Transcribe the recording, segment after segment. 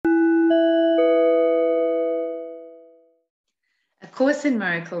Course in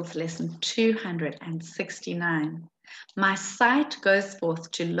Miracles, lesson 269. My sight goes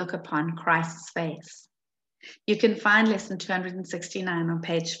forth to look upon Christ's face. You can find lesson 269 on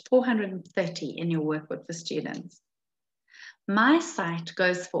page 430 in your workbook for students. My sight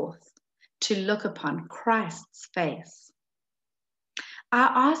goes forth to look upon Christ's face.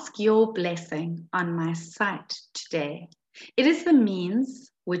 I ask your blessing on my sight today. It is the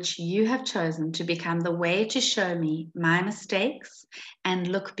means which you have chosen to become the way to show me my mistakes and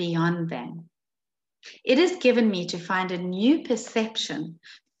look beyond them. It is given me to find a new perception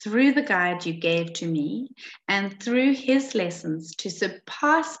through the guide you gave to me and through his lessons to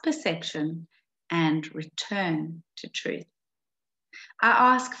surpass perception and return to truth.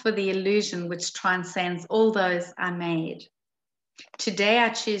 I ask for the illusion which transcends all those I made. Today I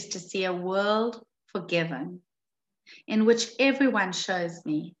choose to see a world forgiven, in which everyone shows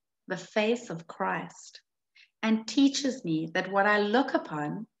me the face of Christ and teaches me that what I look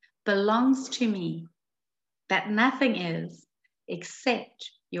upon belongs to me, that nothing is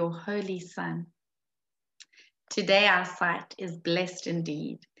except your Holy Son. Today our sight is blessed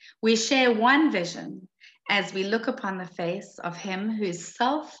indeed. We share one vision as we look upon the face of him whose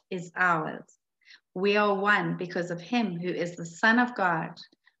self is ours. We are one because of him who is the Son of God,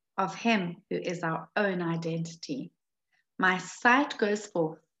 of him who is our own identity. My sight goes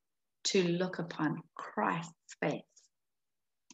forth to look upon Christ's face.